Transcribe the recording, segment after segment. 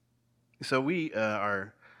So we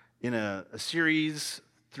are in a series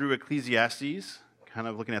through Ecclesiastes, kind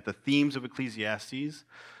of looking at the themes of Ecclesiastes,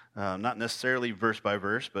 not necessarily verse by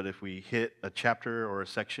verse, but if we hit a chapter or a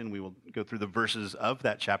section, we will go through the verses of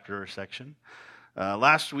that chapter or section.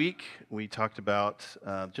 Last week, we talked about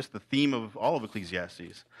just the theme of all of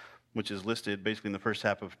Ecclesiastes, which is listed basically in the first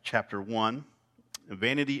half of chapter 1,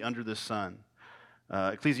 Vanity under the sun.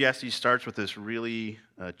 Ecclesiastes starts with this really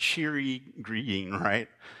cheery greeting, right?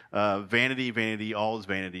 Vanity, vanity, all is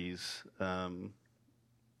vanities.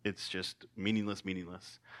 It's just meaningless,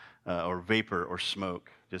 or vapor or smoke.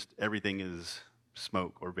 Just everything is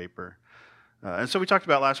smoke or vapor. And so we talked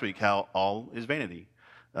about last week how all is vanity.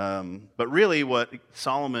 But really what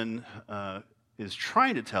Solomon is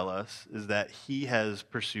trying to tell us is that he has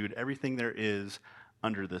pursued everything there is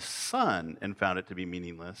under the sun and found it to be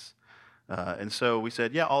meaningless. And so we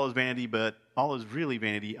said, yeah, all is vanity, but all is really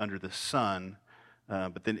vanity under the sun,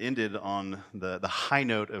 but then ended on the high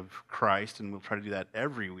note of Christ, and we'll try to do that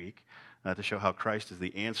every week to show how Christ is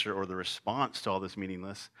the answer or the response to all this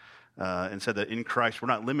meaningless, and said that in Christ we're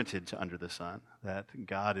not limited to under the sun, that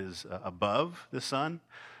God is above the sun.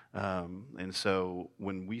 And so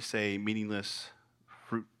when we say meaningless,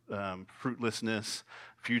 fruitlessness,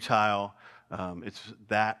 futile, it's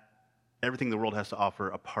that everything the world has to offer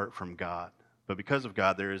apart from God. But because of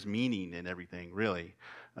God, there is meaning in everything, really.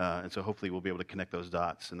 And so hopefully we'll be able to connect those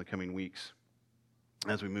dots in the coming weeks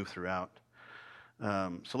as we move throughout.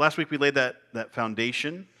 So last week we laid that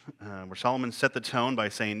foundation where Solomon set the tone by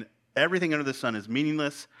saying everything under the sun is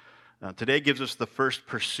meaningless. Today gives us the first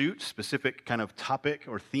pursuit, specific kind of topic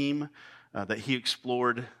or theme that he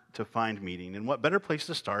explored to find meaning. And what better place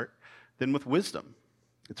to start than with wisdom?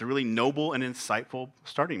 It's a really noble and insightful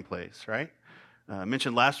starting place, right? I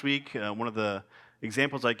mentioned last week, one of the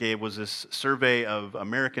examples I gave was this survey of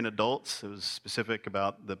American adults. It was specific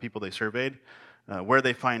about the people they surveyed, where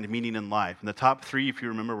they find meaning in life. And the top three, if you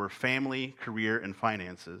remember, were family, career, and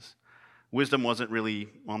finances. Wisdom wasn't really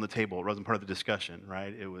on the table. It wasn't part of the discussion,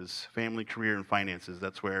 right? It was family, career, and finances.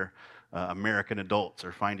 That's where American adults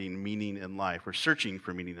are finding meaning in life or searching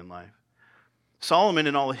for meaning in life. Solomon,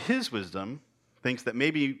 in all his wisdom, thinks that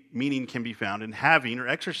maybe meaning can be found in having or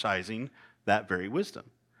exercising that very wisdom.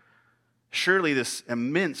 Surely this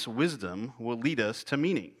immense wisdom will lead us to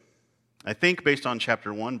meaning. I think based on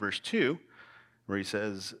chapter 1, verse 2, where he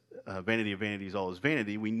says, vanity of vanities, all is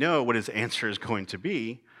vanity, we know what his answer is going to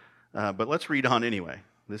be, but let's read on anyway.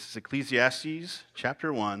 This is Ecclesiastes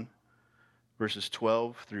chapter 1, verses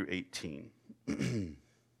 12 through 18.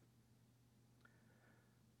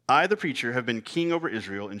 I, the preacher, have been king over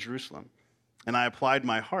Israel in Jerusalem. And I applied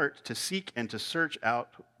my heart to seek and to search out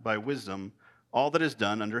by wisdom all that is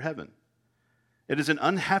done under heaven. It is an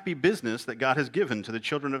unhappy business that God has given to the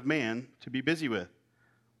children of man to be busy with.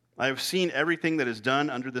 I have seen everything that is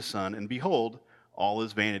done under the sun, and behold, all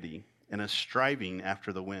is vanity, and a striving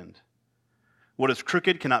after the wind. What is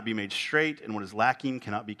crooked cannot be made straight, and what is lacking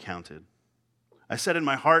cannot be counted. I said in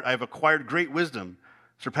my heart, I have acquired great wisdom,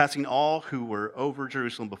 surpassing all who were over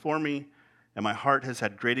Jerusalem before me, and my heart has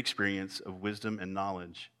had great experience of wisdom and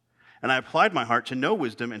knowledge. And I applied my heart to know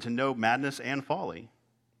wisdom and to know madness and folly.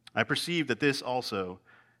 I perceive that this also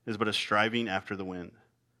is but a striving after the wind.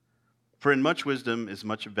 For in much wisdom is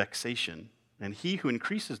much vexation, and he who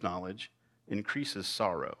increases knowledge increases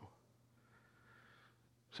sorrow.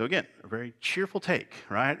 So again, a very cheerful take,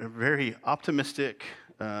 right? A very optimistic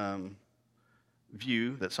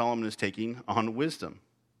view that Solomon is taking on wisdom.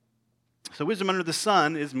 So wisdom under the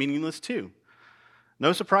sun is meaningless too.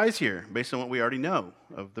 No surprise here, based on what we already know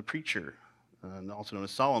of the preacher, also known as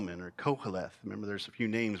Solomon or Koheleth. Remember, there's a few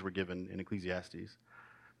names were given in Ecclesiastes.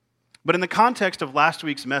 But in the context of last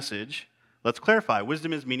week's message, let's clarify.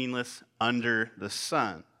 Wisdom is meaningless under the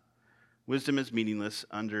sun. Wisdom is meaningless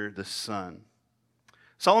under the sun.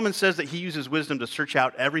 Solomon says that he uses wisdom to search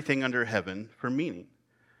out everything under heaven for meaning.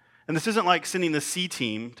 And this isn't like sending the C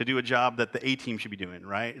team to do a job that the A team should be doing,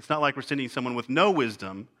 right? It's not like we're sending someone with no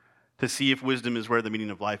wisdom to see if wisdom is where the meaning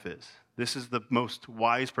of life is. This is the most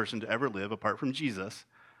wise person to ever live, apart from Jesus,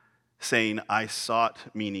 saying, I sought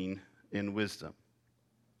meaning in wisdom.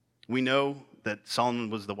 We know that Solomon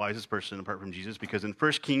was the wisest person apart from Jesus because in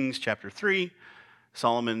 1 Kings chapter 3,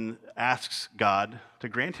 Solomon asks God to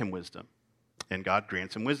grant him wisdom. And God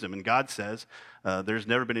grants him wisdom. And God says, there's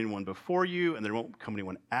never been anyone before you, and there won't come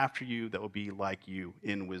anyone after you that will be like you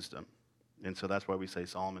in wisdom. And so that's why we say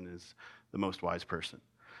Solomon is the most wise person.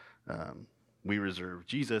 We reserve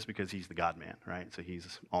Jesus because he's the God-man, right? So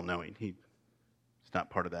he's all-knowing. He's not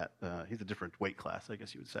part of that. He's a different weight class, I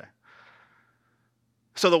guess you would say.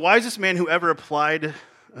 So the wisest man who ever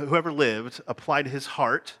lived, applied his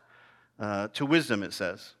heart to wisdom, it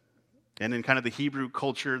says. And in kind of the Hebrew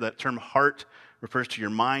culture, that term heart refers to your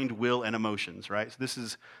mind, will, and emotions, right? So this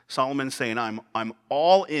is Solomon saying, I'm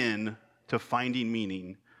all in to finding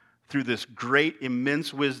meaning through this great,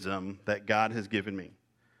 immense wisdom that God has given me.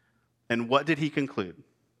 And what did he conclude?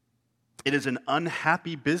 It is an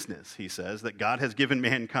unhappy business, he says, that God has given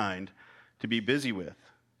mankind to be busy with,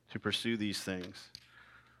 to pursue these things.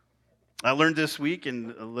 I learned this week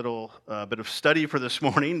in a little bit of study for this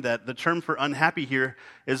morning that the term for unhappy here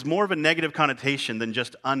is more of a negative connotation than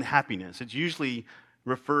just unhappiness. It usually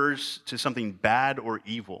refers to something bad or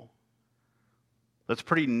evil. That's a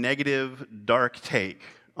pretty negative, dark take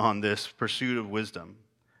on this pursuit of wisdom,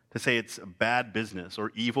 to say it's a bad business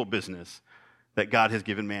or evil business that God has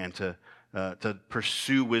given man to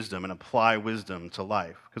pursue wisdom and apply wisdom to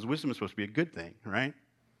life. Because wisdom is supposed to be a good thing, right?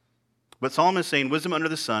 But Solomon is saying wisdom under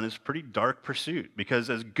the sun is a pretty dark pursuit, because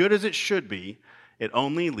as good as it should be, it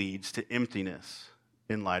only leads to emptiness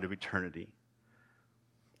in light of eternity.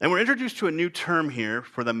 And we're introduced to a new term here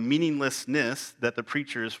for the meaninglessness that the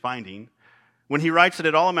preacher is finding when he writes that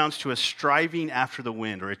it all amounts to a striving after the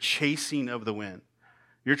wind, or a chasing of the wind.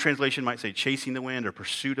 Your translation might say chasing the wind or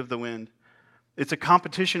pursuit of the wind. It's a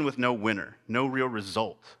competition with no winner, no real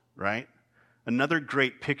result, right? Another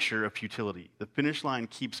great picture of futility. The finish line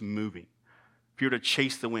keeps moving. If you were to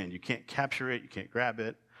chase the wind, you can't capture it, you can't grab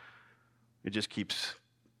it. It just keeps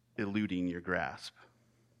eluding your grasp.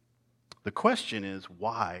 The question is,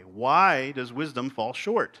 why? Why does wisdom fall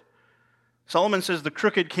short? Solomon says the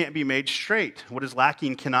crooked can't be made straight. What is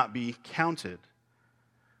lacking cannot be counted.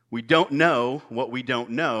 We don't know what we don't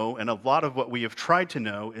know, and a lot of what we have tried to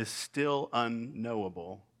know is still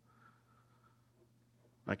unknowable.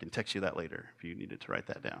 I can text you that later if you needed to write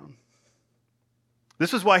that down.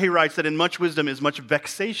 This is why he writes that in much wisdom is much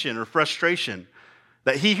vexation or frustration,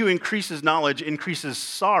 that he who increases knowledge increases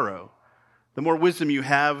sorrow. The more wisdom you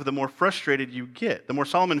have, the more frustrated you get. The more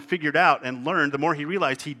Solomon figured out and learned, the more he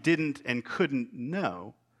realized he didn't and couldn't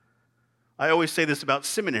know. I always say this about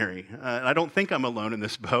seminary, and I don't think I'm alone in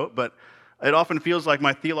this boat, but it often feels like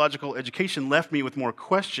my theological education left me with more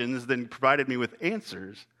questions than provided me with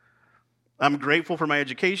answers. I'm grateful for my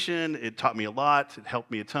education. It taught me a lot. It helped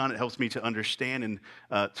me a ton. It helps me to understand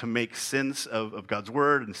and to make sense of God's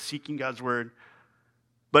word and seeking God's word.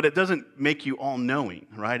 But it doesn't make you all-knowing,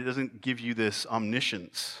 right? It doesn't give you this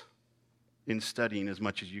omniscience in studying as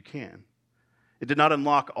much as you can. It did not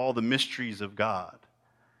unlock all the mysteries of God.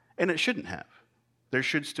 And it shouldn't have. There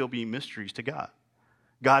should still be mysteries to God.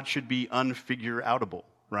 God should be unfigure-outable,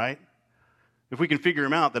 right? If we can figure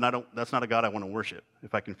him out, then that's not a God I want to worship,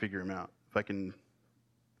 if I can figure him out, if I can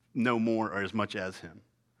know more or as much as him.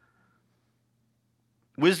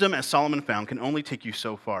 Wisdom, as Solomon found, can only take you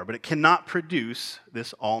so far, but it cannot produce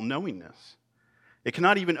this all-knowingness. It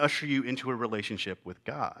cannot even usher you into a relationship with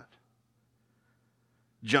God.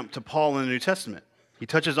 Jump to Paul in the New Testament. He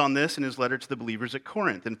touches on this in his letter to the believers at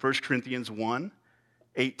Corinth in 1 Corinthians 1,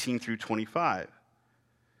 18 through 25.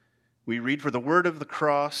 We read, "For the word of the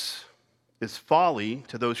cross is folly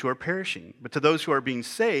to those who are perishing, but to those who are being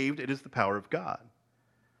saved, it is the power of God.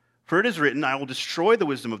 For it is written, I will destroy the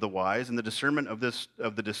wisdom of the wise, and the discernment of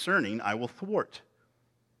the discerning I will thwart.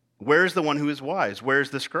 Where is the one who is wise? Where is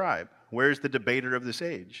the scribe? Where is the debater of this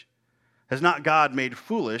age? Has not God made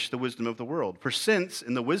foolish the wisdom of the world? For since,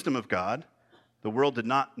 in the wisdom of God, the world did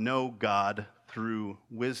not know God through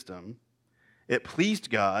wisdom, it pleased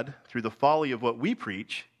God, through the folly of what we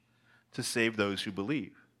preach, to save those who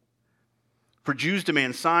believe. For Jews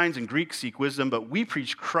demand signs and Greeks seek wisdom, but we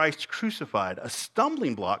preach Christ crucified, a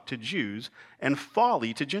stumbling block to Jews and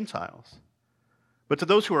folly to Gentiles. But to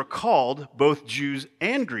those who are called, both Jews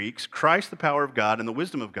and Greeks, Christ the power of God and the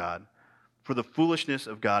wisdom of God. For the foolishness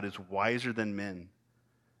of God is wiser than men,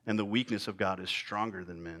 and the weakness of God is stronger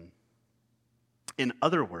than men." In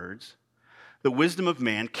other words, the wisdom of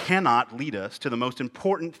man cannot lead us to the most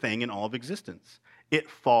important thing in all of existence. It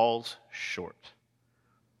falls short.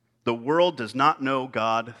 The world does not know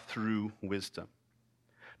God through wisdom.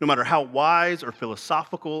 No matter how wise or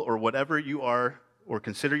philosophical or whatever you are or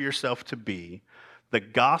consider yourself to be, the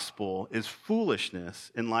gospel is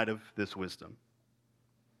foolishness in light of this wisdom.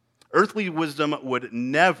 Earthly wisdom would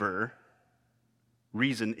never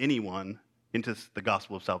reason anyone into the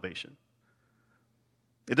gospel of salvation.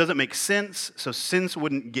 It doesn't make sense, so sense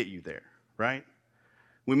wouldn't get you there, right?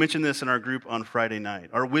 We mentioned this in our group on Friday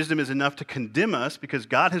night. Our wisdom is enough to condemn us because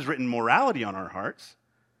God has written morality on our hearts.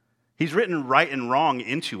 He's written right and wrong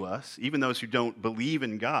into us. Even those who don't believe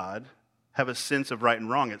in God have a sense of right and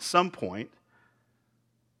wrong at some point.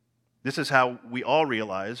 This is how we all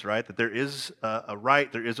realize, right, that there is a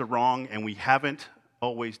right, there is a wrong, and we haven't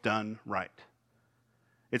always done right.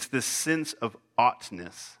 It's this sense of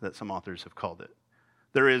oughtness that some authors have called it.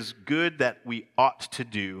 There is good that we ought to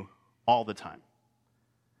do all the time.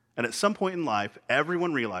 And at some point in life,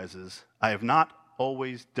 everyone realizes, I have not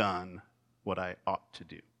always done what I ought to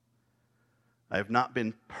do. I have not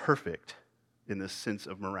been perfect in this sense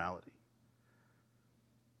of morality.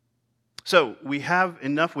 So we have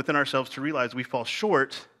enough within ourselves to realize we fall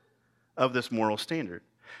short of this moral standard.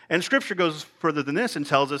 And Scripture goes further than this and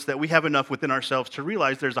tells us that we have enough within ourselves to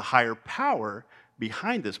realize there's a higher power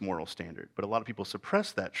behind this moral standard. But a lot of people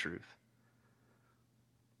suppress that truth.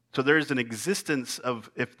 So there is an existence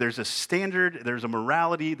of, if there's a standard, there's a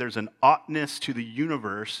morality, there's an oughtness to the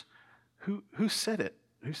universe. Who said it?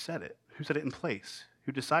 Who said it? Who set it in place?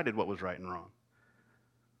 Who decided what was right and wrong?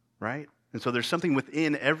 Right? And so there's something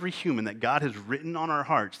within every human that God has written on our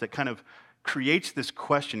hearts that kind of creates this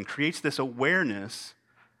question, creates this awareness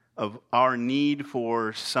of our need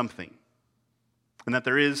for something. And that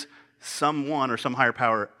there is someone or some higher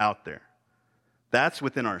power out there. That's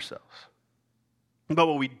within ourselves. But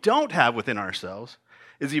what we don't have within ourselves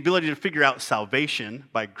is the ability to figure out salvation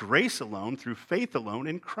by grace alone, through faith alone,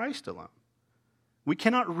 in Christ alone. We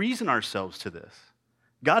cannot reason ourselves to this.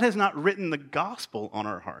 God has not written the gospel on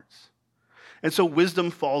our hearts. And so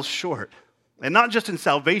wisdom falls short. And not just in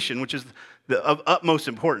salvation, which is of utmost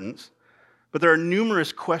importance, but there are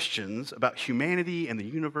numerous questions about humanity and the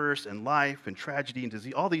universe and life and tragedy and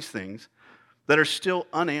disease, all these things that are still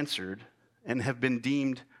unanswered and have been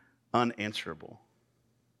deemed unanswerable.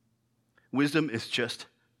 Wisdom is just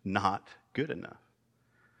not good enough.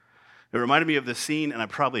 It reminded me of this scene, and I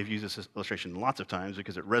probably have used this illustration lots of times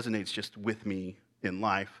because it resonates just with me in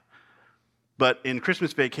life. But in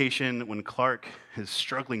Christmas Vacation, when Clark is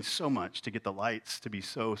struggling so much to get the lights to be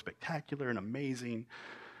so spectacular and amazing,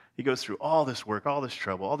 he goes through all this work, all this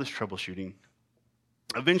trouble, all this troubleshooting.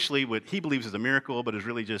 Eventually, what he believes is a miracle, but is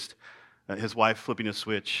really just his wife flipping a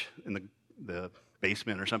switch in the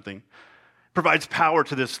basement or something, provides power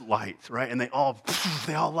to this light, right? And they all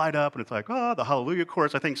light up, and it's like, oh, the Hallelujah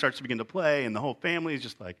chorus, I think, starts to begin to play, and the whole family is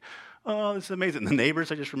just like, oh, this is amazing. And the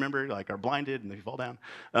neighbors, I just remember, like, are blinded, and they fall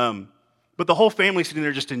down. But the whole family sitting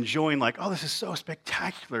there just enjoying, like, oh, this is so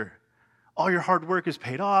spectacular. All your hard work is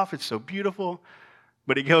paid off. It's so beautiful.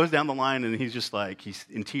 But he goes down the line, and he's just like, he's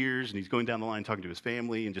in tears, and he's going down the line talking to his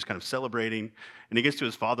family and just kind of celebrating. And he gets to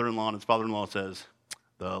his father-in-law, and his father-in-law says,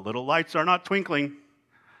 the little lights are not twinkling.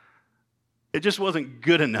 It just wasn't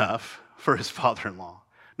good enough for his father-in-law.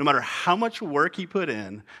 No matter how much work he put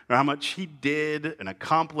in, or how much he did and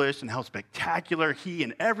accomplished, and how spectacular he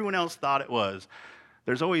and everyone else thought it was,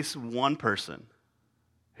 there's always one person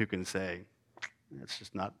who can say, it's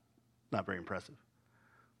just not very impressive.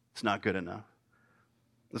 It's not good enough.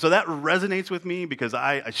 And so that resonates with me because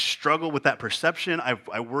I struggle with that perception.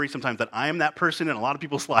 I worry sometimes that I am that person in a lot of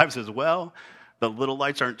people's lives as well. The little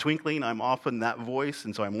lights aren't twinkling. I'm often that voice,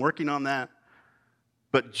 and so I'm working on that.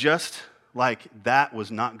 But just like that was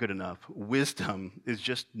not good enough, wisdom is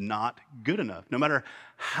just not good enough. No matter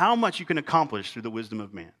how much you can accomplish through the wisdom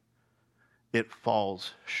of man, it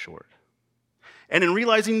falls short. And in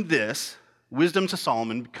realizing this, wisdom to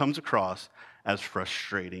Solomon comes across as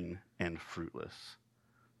frustrating and fruitless,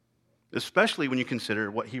 especially when you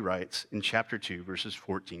consider what he writes in chapter 2, verses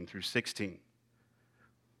 14 through 16.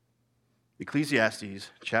 Ecclesiastes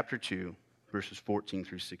chapter 2, verses 14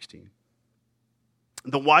 through 16.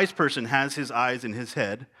 The wise person has his eyes in his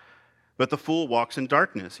head, but the fool walks in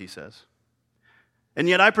darkness, he says. And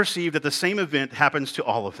yet I perceive that the same event happens to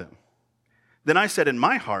all of them. Then I said in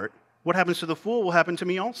my heart, what happens to the fool will happen to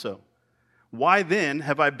me also. Why then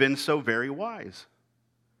have I been so very wise?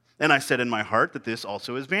 And I said in my heart that this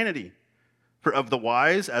also is vanity. For of the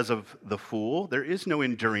wise as of the fool, there is no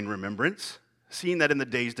enduring remembrance, seeing that in the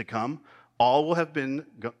days to come, all will have been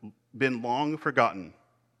long forgotten.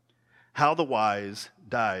 How the wise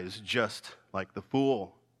dies just like the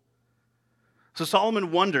fool. So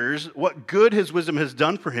Solomon wonders what good his wisdom has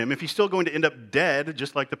done for him if he's still going to end up dead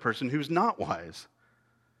just like the person who's not wise.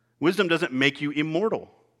 Wisdom doesn't make you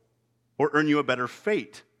immortal or earn you a better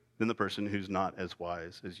fate than the person who's not as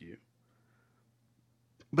wise as you.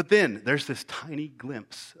 But then there's this tiny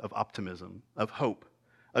glimpse of optimism, of hope,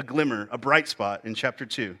 a glimmer, a bright spot in chapter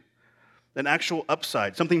 2, an actual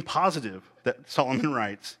upside, something positive that Solomon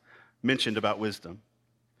writes, mentioned about wisdom.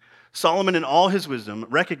 Solomon, in all his wisdom,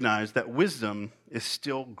 recognized that wisdom is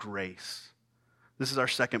still grace. This is our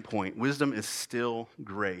second point. Wisdom is still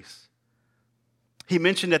grace. He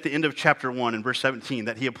mentioned at the end of chapter 1 in verse 17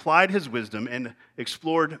 that he applied his wisdom and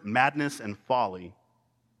explored madness and folly.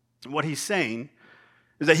 What he's saying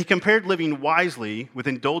is that he compared living wisely with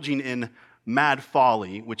indulging in mad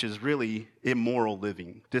folly, which is really immoral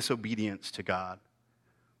living, disobedience to God.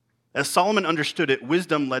 As Solomon understood it,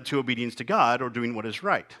 wisdom led to obedience to God or doing what is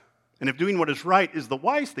right. And if doing what is right is the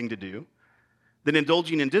wise thing to do, then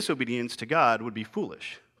indulging in disobedience to God would be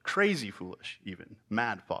foolish, crazy foolish even,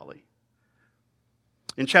 mad folly.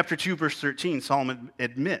 In chapter 2, verse 13, Solomon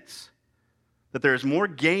admits that there is more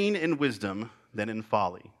gain in wisdom than in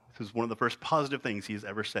folly. This is one of the first positive things he's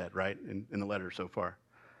ever said, right, in the letter so far.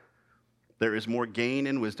 There is more gain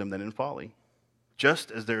in wisdom than in folly, just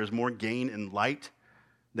as there is more gain in light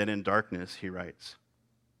than in darkness, he writes.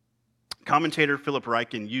 Commentator Philip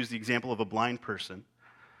Ryken used the example of a blind person.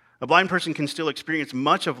 A blind person can still experience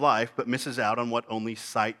much of life, but misses out on what only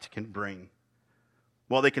sight can bring.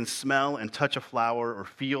 While they can smell and touch a flower or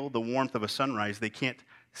feel the warmth of a sunrise, they can't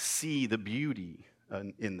see the beauty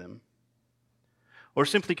in them. Or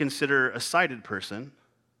simply consider a sighted person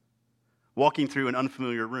walking through an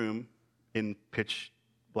unfamiliar room in pitch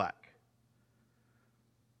black.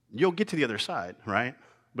 You'll get to the other side, right?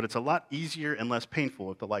 But it's a lot easier and less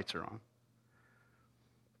painful if the lights are on.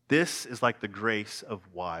 This is like the grace of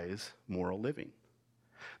wise moral living.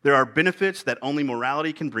 There are benefits that only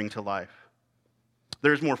morality can bring to life.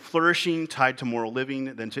 There's more flourishing tied to moral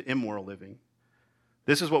living than to immoral living.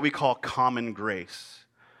 This is what we call common grace.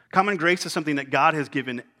 Common grace is something that God has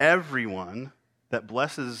given everyone, that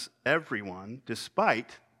blesses everyone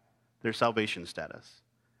despite their salvation status.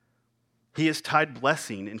 He has tied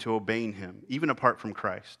blessing into obeying him, even apart from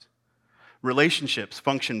Christ. Relationships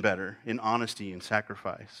function better in honesty and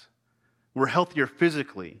sacrifice. We're healthier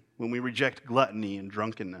physically when we reject gluttony and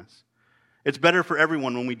drunkenness. It's better for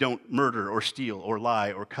everyone when we don't murder or steal or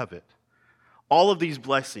lie or covet. All of these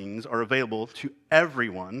blessings are available to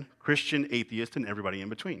everyone, Christian, atheist, and everybody in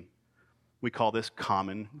between. We call this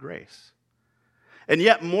common grace. And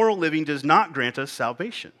yet, moral living does not grant us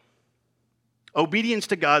salvation. Obedience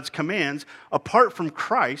to God's commands, apart from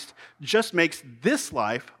Christ, just makes this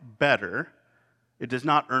life better. It does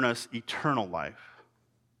not earn us eternal life.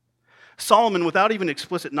 Solomon, without even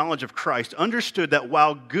explicit knowledge of Christ, understood that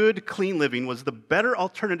while good, clean living was the better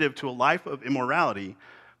alternative to a life of immorality,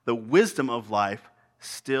 the wisdom of life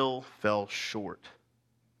still fell short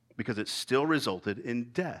because it still resulted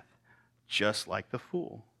in death, just like the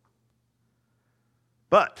fool.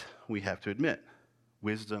 But we have to admit,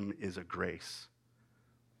 wisdom is a grace.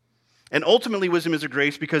 And ultimately, wisdom is a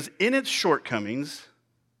grace because in its shortcomings,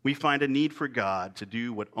 we find a need for God to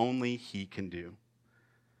do what only he can do.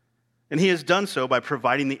 And he has done so by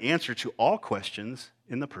providing the answer to all questions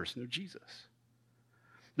in the person of Jesus.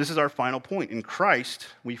 This is our final point. In Christ,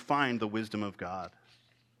 we find the wisdom of God.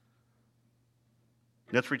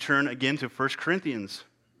 Let's return again to 1 Corinthians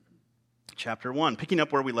chapter 1, picking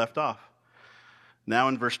up where we left off. Now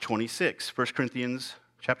in verse 26, 1 Corinthians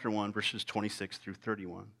chapter 1, verses 26 through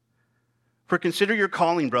 31. For consider your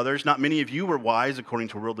calling, brothers. Not many of you were wise according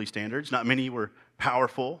to worldly standards. Not many were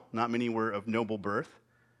powerful. Not many were of noble birth.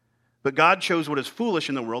 But God chose what is foolish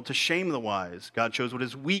in the world to shame the wise. God chose what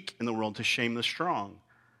is weak in the world to shame the strong.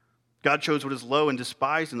 God chose what is low and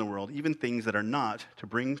despised in the world, even things that are not, to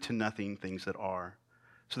bring to nothing things that are,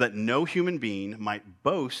 so that no human being might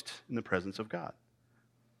boast in the presence of God.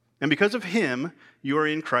 And because of him, you are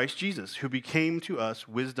in Christ Jesus, who became to us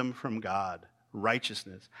wisdom from God,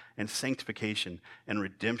 righteousness and sanctification and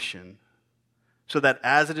redemption, so that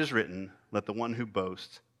as it is written, let the one who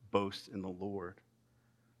boasts, boast in the Lord.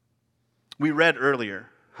 We read earlier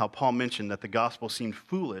how Paul mentioned that the gospel seemed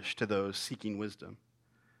foolish to those seeking wisdom.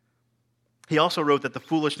 He also wrote that the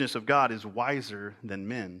foolishness of God is wiser than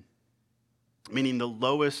men, meaning the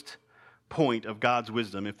lowest point of God's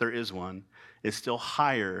wisdom, if there is one, is still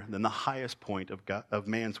higher than the highest point of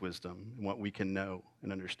man's wisdom, and what we can know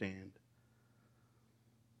and understand.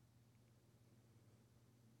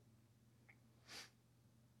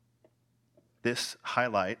 This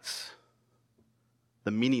highlights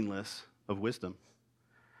the meaningless of wisdom.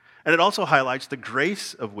 And it also highlights the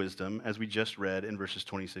grace of wisdom, as we just read in verses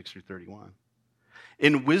 26 through 31.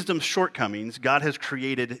 In wisdom's shortcomings, God has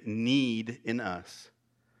created need in us.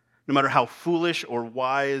 No matter how foolish or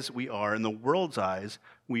wise we are, in the world's eyes,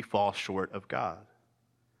 we fall short of God.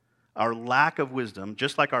 Our lack of wisdom,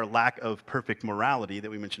 just like our lack of perfect morality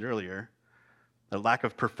that we mentioned earlier, the lack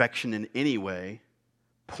of perfection in any way,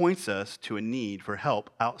 points us to a need for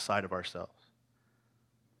help outside of ourselves.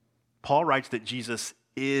 Paul writes that Jesus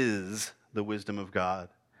is the wisdom of God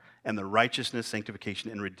and the righteousness, sanctification,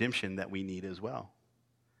 and redemption that we need as well.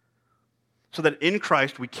 So that in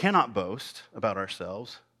Christ we cannot boast about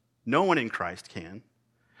ourselves. No one in Christ can.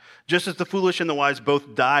 Just as the foolish and the wise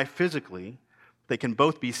both die physically, they can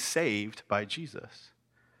both be saved by Jesus.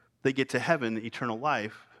 they get to heaven, eternal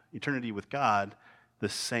life, eternity with God, the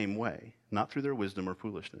same way, not through their wisdom or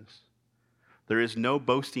foolishness. There is no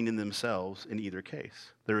boasting in themselves in either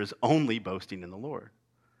case. There is only boasting in the Lord.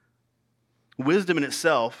 Wisdom in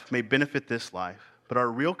itself may benefit this life, but our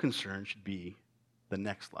real concern should be the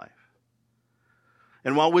next life.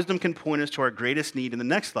 And while wisdom can point us to our greatest need in the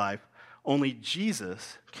next life, only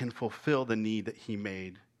Jesus can fulfill the need that he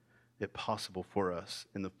made it possible for us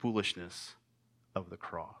in the foolishness of the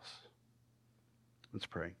cross. Let's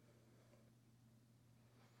pray.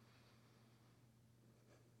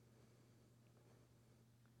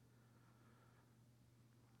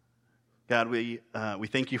 God, we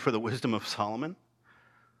thank you for the wisdom of Solomon.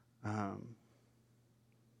 God,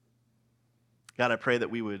 I pray that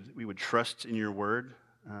we would trust in your word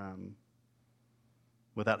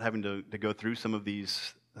without having to go through some of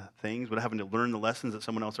these things, without having to learn the lessons that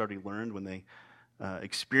someone else already learned when they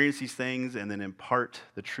experience these things and then impart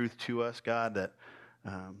the truth to us, God, that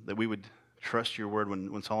we would trust your word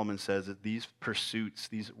when Solomon says that these pursuits,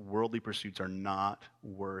 these worldly pursuits, are not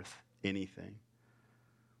worth anything.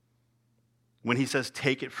 When he says,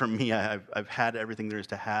 take it from me, I've had everything there is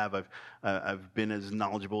to have. I've been as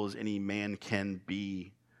knowledgeable as any man can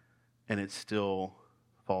be, and it still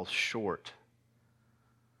falls short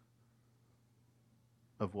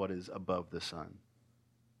of what is above the sun.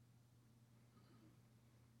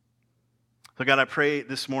 So God, I pray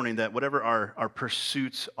this morning that whatever our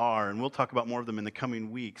pursuits are, and we'll talk about more of them in the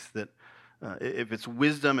coming weeks, that if it's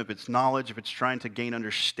wisdom, if it's knowledge, if it's trying to gain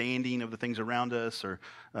understanding of the things around us, or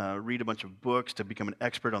read a bunch of books to become an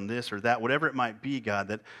expert on this or that, whatever it might be, God,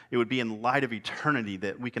 that it would be in light of eternity,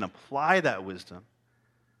 that we can apply that wisdom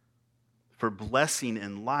for blessing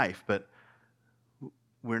in life, but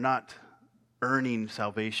we're not earning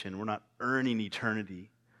salvation. We're not earning eternity.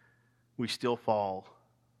 We still fall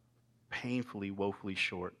painfully, woefully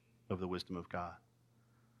short of the wisdom of God.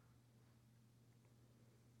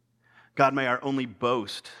 God, may our only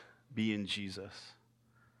boast be in Jesus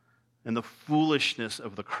and the foolishness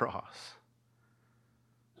of the cross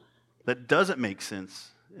that doesn't make sense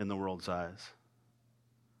in the world's eyes.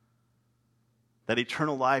 That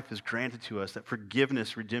eternal life is granted to us, that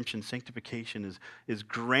forgiveness, redemption, sanctification is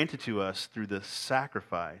granted to us through the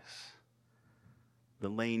sacrifice, the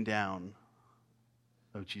laying down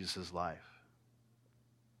of Jesus' life,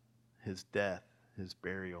 his death, his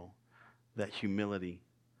burial, that humility.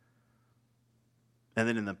 And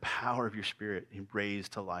then in the power of your Spirit, he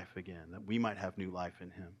raised to life again, that we might have new life in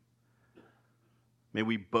him. May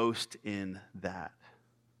we boast in that.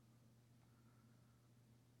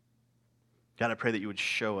 God, I pray that you would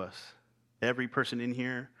show us, every person in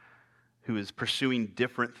here who is pursuing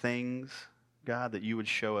different things, God, that you would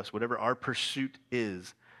show us whatever our pursuit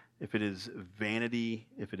is, if it is vanity,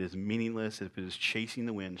 if it is meaningless, if it is chasing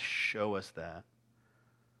the wind, show us that.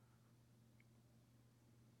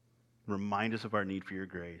 Remind us of our need for your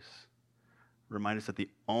grace. Remind us that the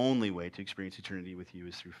only way to experience eternity with you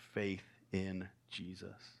is through faith in Jesus.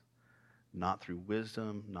 Not through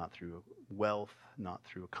wisdom, not through wealth, not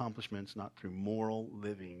through accomplishments, not through moral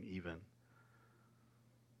living even.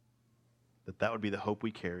 That would be the hope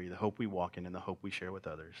we carry, the hope we walk in, and the hope we share with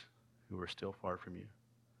others who are still far from you.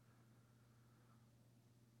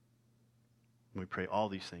 And we pray all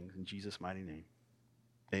these things in Jesus' mighty name.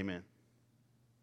 Amen.